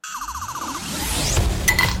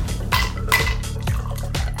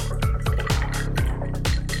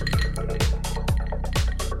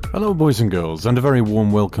Hello boys and girls, and a very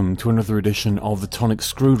warm welcome to another edition of The Tonic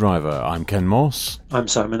Screwdriver. I'm Ken Moss. I'm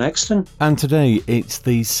Simon Exton. And today it's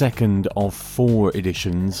the second of 4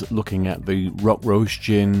 editions looking at the Rock Roast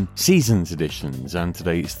Gin Seasons editions, and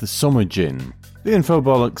today it's the Summer Gin. The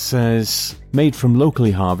Infobolic says, made from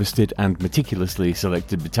locally harvested and meticulously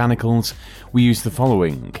selected botanicals, we use the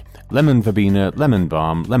following: lemon verbena, lemon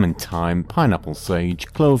balm, lemon thyme, pineapple sage,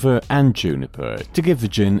 clover and juniper to give the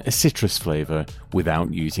gin a citrus flavour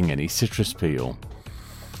without using any citrus peel.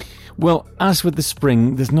 Well, as with the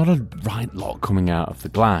spring, there's not a right lot coming out of the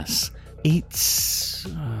glass. It's...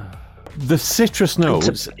 The citrus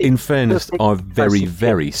notes, in fairness, are very,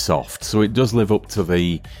 very soft, so it does live up to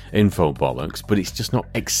the Infobolics, but it's just not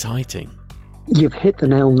exciting. You've hit the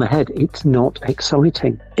nail on the head. It's not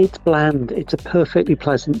exciting. It's bland. It's a perfectly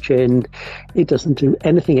pleasant gin. It doesn't do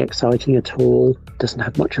anything exciting at all. Doesn't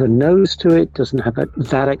have much of a nose to it. Doesn't have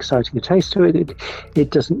that exciting a taste to it.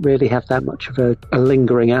 It doesn't really have that much of a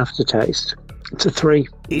lingering aftertaste. It's a 3.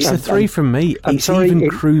 It's a 3 from me. It's even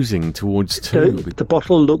cruising towards 2. The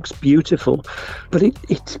bottle looks beautiful, but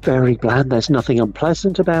it's very bland. There's nothing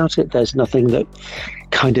unpleasant about it. There's nothing that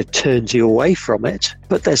kind of turns you away from it.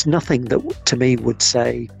 But there's nothing that, to me, would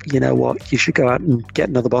say, you know what, you should go out and get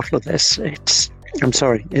another bottle of this. I'm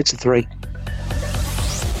sorry, it's a 3.